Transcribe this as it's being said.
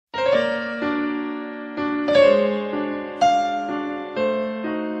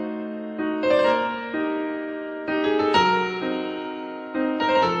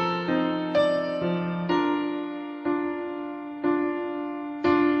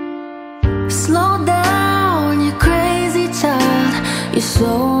Slow down, you crazy child. You're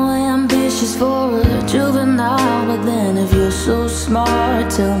so ambitious for a juvenile. But then if you're so smart,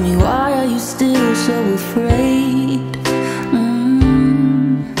 tell me, why are you still so afraid?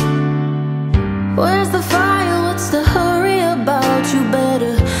 Where's the fire? What's the hurry about? You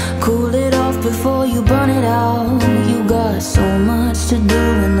better cool it off before you burn it out. You got so much to do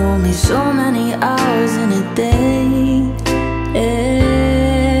and only so many hours in a day.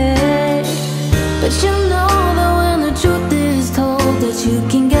 But you know that when the truth is told, that you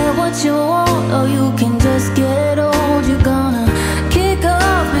can get what you want, or you can just get old. You're gonna kick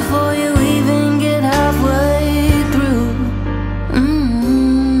off before you even get halfway through.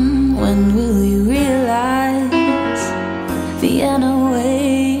 When will you realize Vienna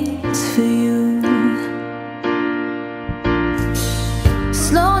waits for you?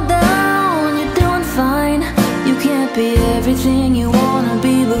 Slow down, you're doing fine. You can't be everything you wanna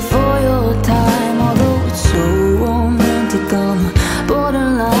be before your time. Although it's so romantic on the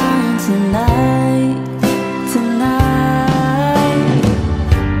borderline tonight.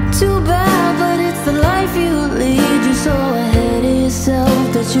 Too bad, but it's the life you lead. You're so ahead of yourself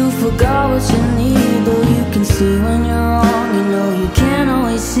that you forgot what you need. Though you can see when you're wrong, you know you can't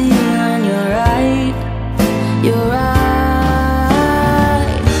always see when you're right. You're right.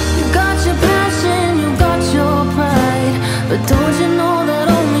 You got your passion, you got your pride, but don't you know that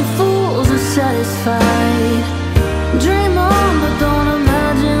only fools are satisfied? Dream on, but don't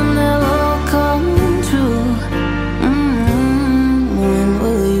imagine they'll all come true. When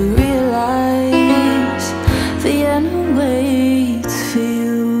will you realize Vienna waits for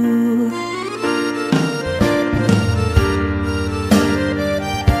you?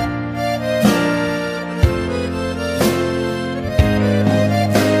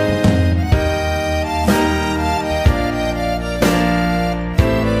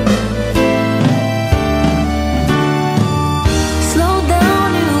 Slow down,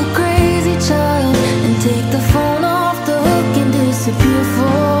 you crazy child, and take the phone off the hook and disappear for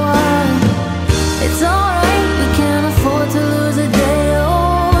a while. It's alright, we can't afford to lose a day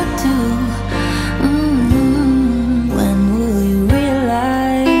or two. When will you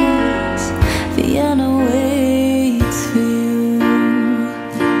realize Vienna waits for you?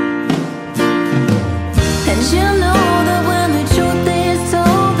 And you know that when the truth is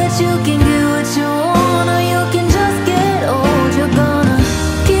told, that you can get what you want, or you can just get old. You're gonna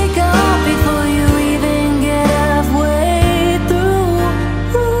kick off before you even get halfway through.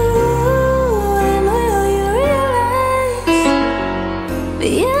 When will you realize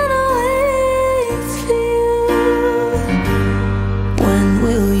Vienna waits for you? When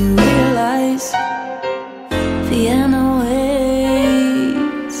will you realize Vienna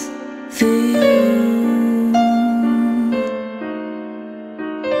waits for you?